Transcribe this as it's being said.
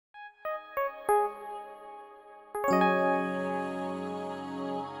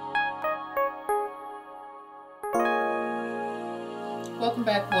welcome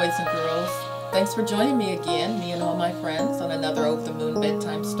back, boys and girls. Thanks for joining me again, me and all my friends, on another Over the Moon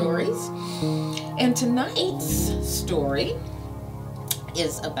Bedtime Stories. And tonight's story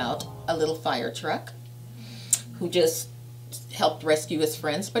is about a little fire truck who just helped rescue his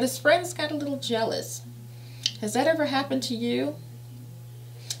friends, but his friends got a little jealous. Has that ever happened to you?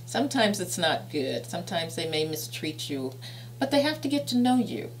 Sometimes it's not good. Sometimes they may mistreat you, but they have to get to know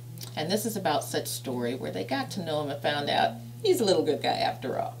you. And this is about such story where they got to know him and found out he's a little good guy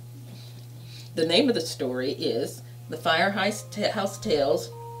after all. The name of the story is The Firehouse Tales,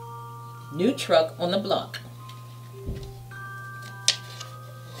 New Truck on the Block.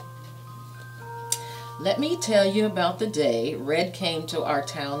 Let me tell you about the day Red came to our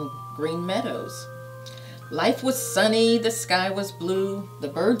town, Green Meadows. Life was sunny, the sky was blue, the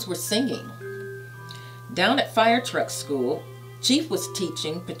birds were singing. Down at Fire Truck School, Chief was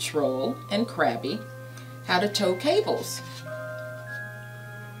teaching Patrol and Krabby how to tow cables.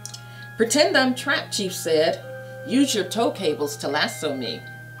 "Pretend I'm trapped," Chief said. "Use your tow cables to lasso me."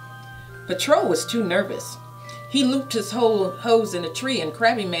 Patrol was too nervous. He looped his hose in a tree, and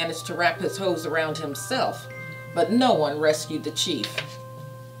Krabby managed to wrap his hose around himself, but no one rescued the Chief.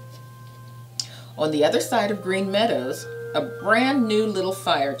 On the other side of Green Meadows, a brand new little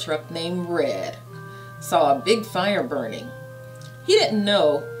fire truck named Red saw a big fire burning. He didn't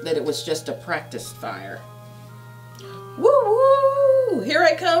know that it was just a practice fire. "Woo woo! Here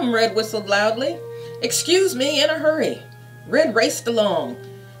I come," Red whistled loudly. "Excuse me, in a hurry." Red raced along,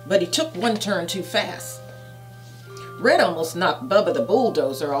 but he took one turn too fast. Red almost knocked Bubba the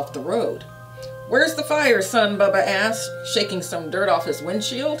bulldozer off the road. "Where's the fire, son?" Bubba asked, shaking some dirt off his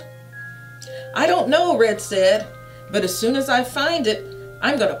windshield. "I don't know," Red said, "but as soon as I find it,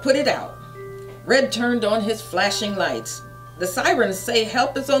 I'm going to put it out." Red turned on his flashing lights. "The sirens say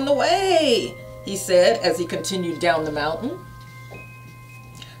help is on the way," he said as he continued down the mountain.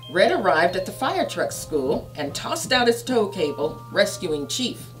 Red arrived at the fire truck school and tossed out his tow cable, rescuing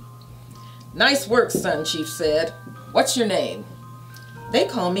Chief. "Nice work, son," Chief said. "What's your name?" "They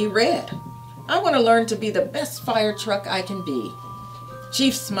call me Red. I want to learn to be the best fire truck I can be."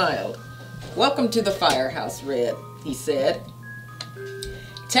 Chief smiled. "Welcome to the firehouse, Red," he said.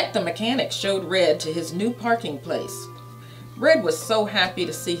 Tech the mechanic showed Red to his new parking place. Red was so happy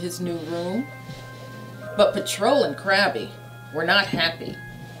to see his new room. But Patrol and Krabby were not happy.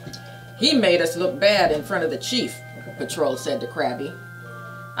 "He made us look bad in front of the Chief," Patrol said to Krabby.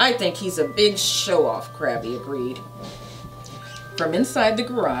 "I think he's a big show-off," Krabby agreed. From inside the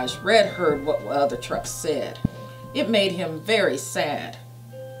garage, Red heard what other trucks said. It made him very sad.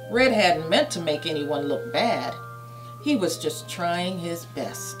 Red hadn't meant to make anyone look bad. He was just trying his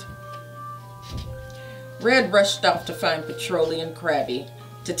best. Red rushed off to find Patrol and Krabby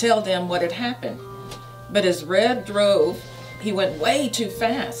to tell them what had happened. But as Red drove, he went way too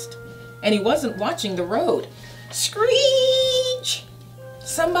fast, and he wasn't watching the road. "Screech!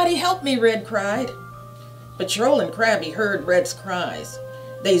 Somebody help me!" Red cried. Patrol and Krabby heard Red's cries.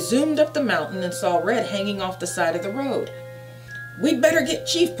 They zoomed up the mountain and saw Red hanging off the side of the road. "We'd better get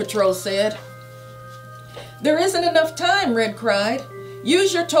Chief," Patrol said. "There isn't enough time," Red cried.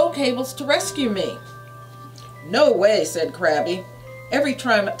 "Use your tow cables to rescue me." "No way," said Krabby. "Every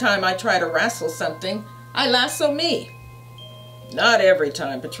time I try to wrestle something, I lasso me." "Not every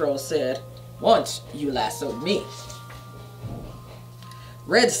time," Patrol said. "Once you lassoed me."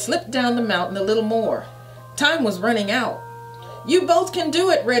 Red slipped down the mountain a little more. Time was running out. "You both can do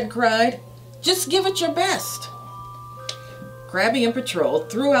it," Red cried. "Just give it your best." Krabby and Patrol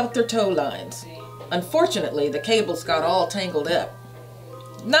threw out their tow lines. Unfortunately, the cables got all tangled up.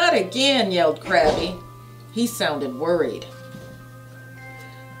 "Not again," yelled Krabby. He sounded worried.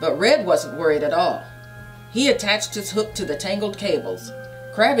 But Red wasn't worried at all. He attached his hook to the tangled cables.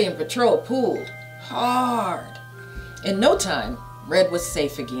 Krabby and Patrol pulled hard. In no time, Red was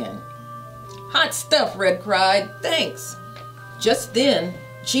safe again. "Hot stuff," Red cried. "Thanks." Just then,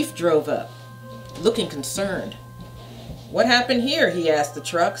 Chief drove up, looking concerned. "What happened here?" he asked the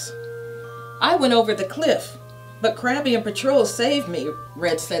trucks. "I went over the cliff, but Krabby and Patrol saved me,"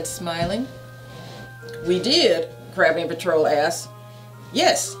 Red said, smiling. "We did?" Krabby and Patrol asked.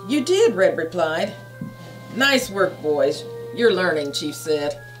 "Yes, you did," Red replied. "Nice work, boys. You're learning," Chief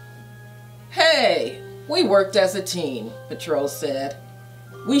said. "Hey, we worked as a team," Patrol said.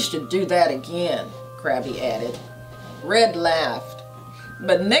 "We should do that again," Krabby added. Red laughed.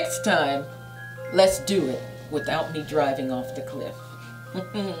 "But next time, let's do it without me driving off the cliff."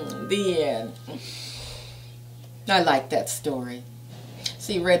 The end. I like that story.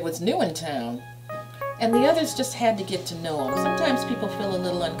 See, Red was new in town, and the others just had to get to know him. Sometimes people feel a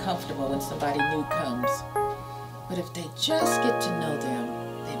little uncomfortable when somebody new comes. But if they just get to know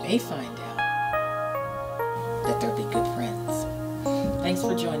them, they may find out that they'll be good friends. Thanks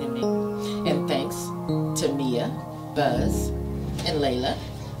for joining me. And thanks to Mia, Buzz, and Layla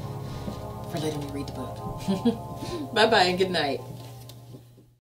for letting me read the book. Bye-bye and good night.